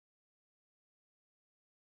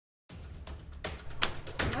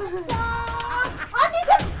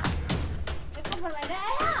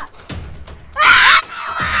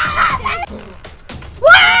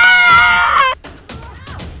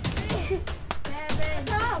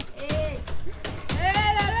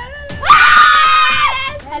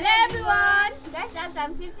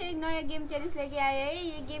हम फिर से एक नया गेम चैलेंज लेके आए हैं।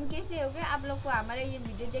 ये गेम कैसे होगा आप लोग को हमारा ये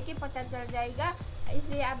वीडियो देख के पता चल जाएगा,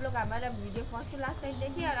 इसलिए आप लोग हमारा वीडियो फर्स्ट टू लास्ट तक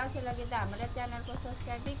देखिए और अच्छा लगे तो हमारे चैनल को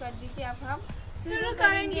सब्सक्राइब भी कर दीजिए। अब हम शुरू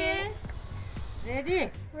करेंगे। रेडी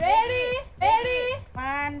रेडी रेडी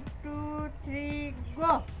 1 2 3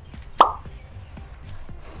 गो।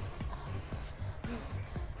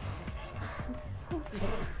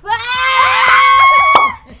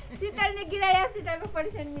 शीतल ने गिराया, शीतल को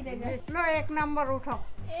परेशान मिलेगा। लो एक नंबर उठाओ।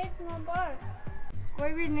 एक नंबर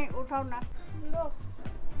कोई भी नहीं उठाओ ना। लो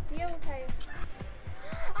ये उठाए।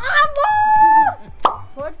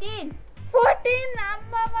 14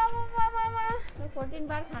 तो 14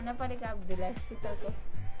 बार खाना पड़ेगा अब दिला शीतल को।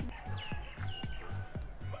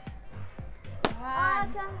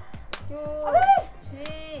 1 2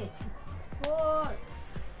 3 4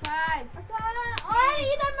 5 और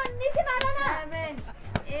इधर मन नीचे मारो ना। 7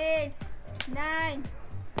 8 9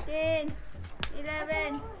 10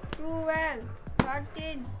 11 12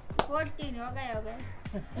 13 14 हो गए।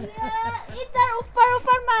 इधर ऊपर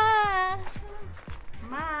ऊपर मार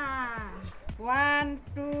 1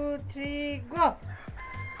 2 3 गो।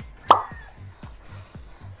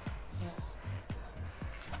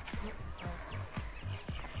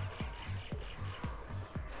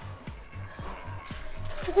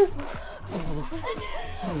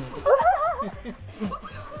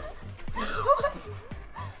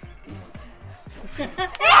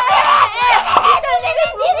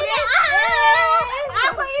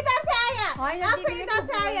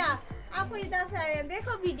 आपको इधर से आया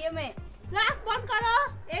देखो वीडियो में। आँख बंद करो,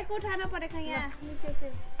 एक उठाना पड़ेगा यहाँ नीचे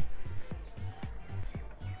से।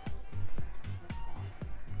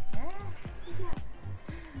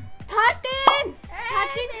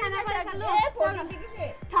 खाना पड़ेगा। लो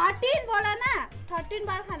 13 बोला ना, 13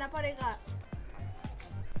 बार खाना पड़ेगा।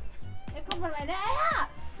 एक नंबर मैंने आया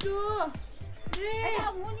 2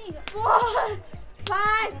 3 4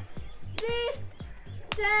 5 6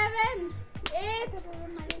 7 8 9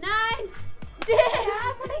 10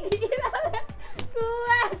 11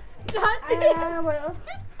 12 13।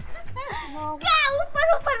 क्या ऊपर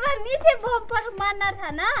ऊपर मार, नीचे ऊपर मारना था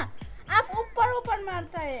ना, आप ऊपर ऊपर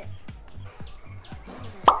मारता है।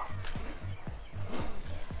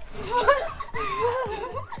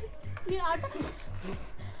 ये आटा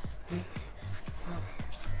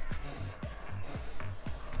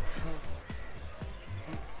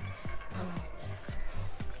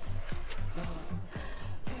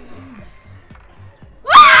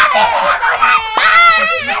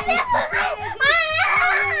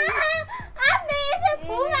आपने इसे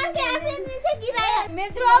फूल मार के आपने नीचे गिराया। मैं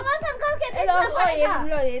स्लो मोशन करके देखना पड़ेगा।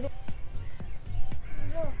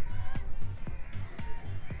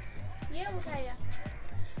 ये उठाया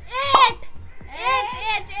 8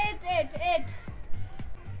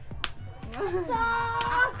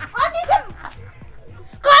 और नीचे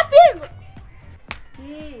कॉपी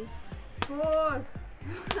 3 4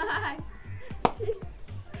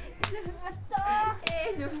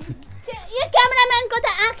 ये कैमरामैन को तो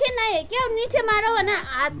आंखें नहीं है क्या? नीचे मारो ना,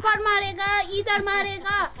 हाथ पर मारेगा, इधर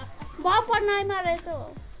मारेगा, बाप पर नहीं मारे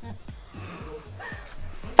तो।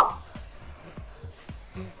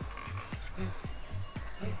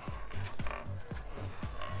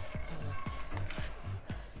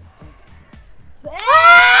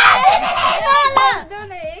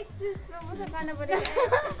 एक समोसा खाना पड़ेगा।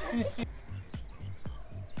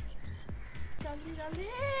 जल्दी 9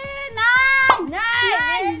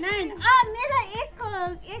 मेरा एक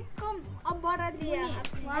कम अब बढ़ा दिया।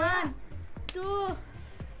 1 2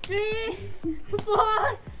 3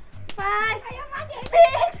 4 5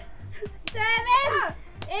 6 7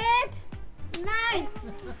 8 9।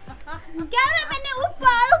 क्या ना मैंने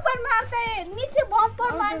ऊपर मारता है, नीचे बम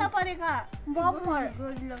पर मारना पड़ेगा। बम पर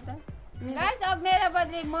गाइस अब मेरा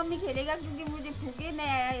बदले मम्मी खेलेगा क्योंकि मुझे भूखे नहीं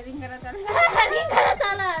आया। रिंगरा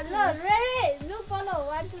चला लो रेडी लो बोलो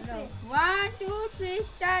 1 2 3 1 2 3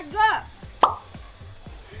 स्टार्ट गो।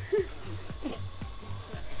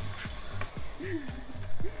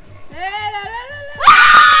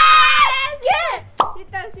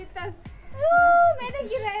 शीतल मैंने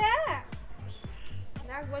गिराया।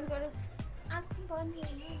 नाक बंद करो, आँख बंद है।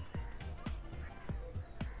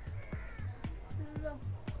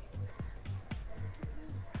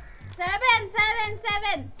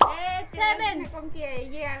 7 कम किया है,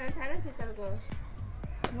 ये आना था ना शीतल को।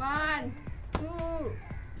 1 2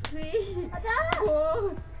 3 4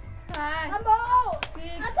 5 अबो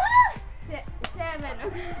 6 अच्छा 7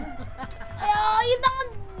 इतना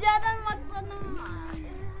ज्यादा मत बना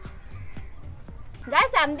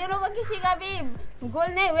गाइस हम दोनों को किसी का भी गोल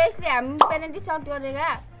नहीं हुआ इसलिए हम पेनल्टी शॉट करेगा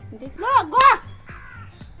लो गो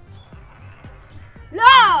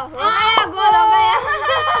लो हो गया गोल हो गया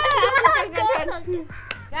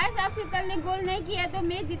गाइस आप शीतल ने गोल नहीं किया तो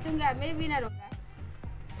मैं जीतूंगा मैं विनर होगा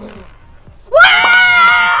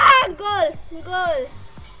गोल गोल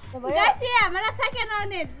गाइस ये हमारा सेकंड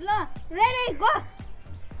राउंड है लो रेडी गो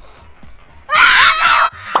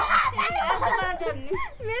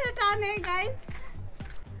मेरा टर्न है गाइस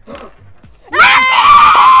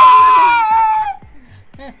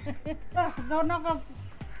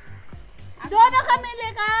दोनों का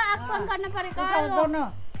मिलेगा आपको करना पड़ेगा दोनों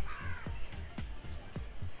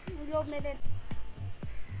लो मेरे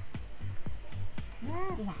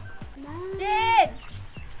 10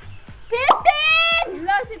 15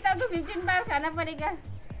 लो शीतल को 15 बार खाना पड़ेगा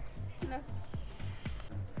लो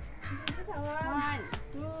 1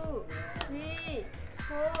 2 3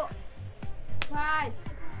 4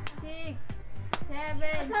 5 6 7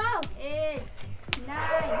 8 9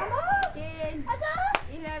 10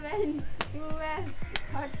 11 12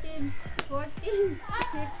 13 14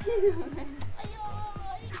 15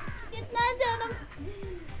 कितना ज्यादा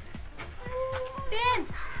 10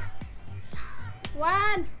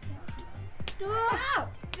 1 2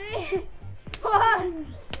 3 4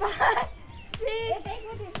 5 6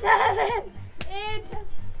 7 8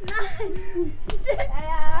 9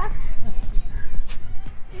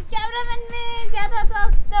 कैमरामैन में ज्यादा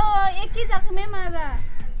तो एक ही जगह में मारा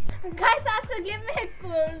गाइस आज के गेम में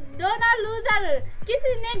दोनों लूजर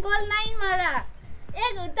किसी ने गोल नहीं मारा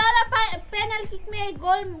एक तरह पेनल किक में एक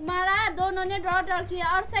गोल मारा दोनों ने ड्रॉ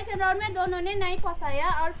किया और सेकंड राउंड में दोनों ने नहीं फंसाया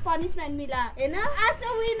और पनिशमेंट मिला है ना आज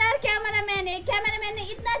का विनर कैमरामैन है कैमरामैन ने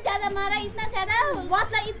इतना ज्यादा मारा इतना ज्यादा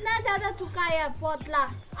बोतला इतना ज्यादा चुकाया बोतला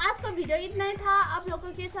आज का वीडियो इतना ही था आप लोगों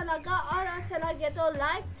को कैसा लगा और अच्छा लगे तो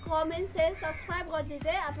लाइक कमेंट शेयर सब्सक्राइब कर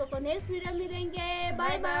दीजिए आप लोग को नेक्स्ट वीडियो मिलेंगे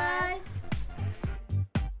बाय बाय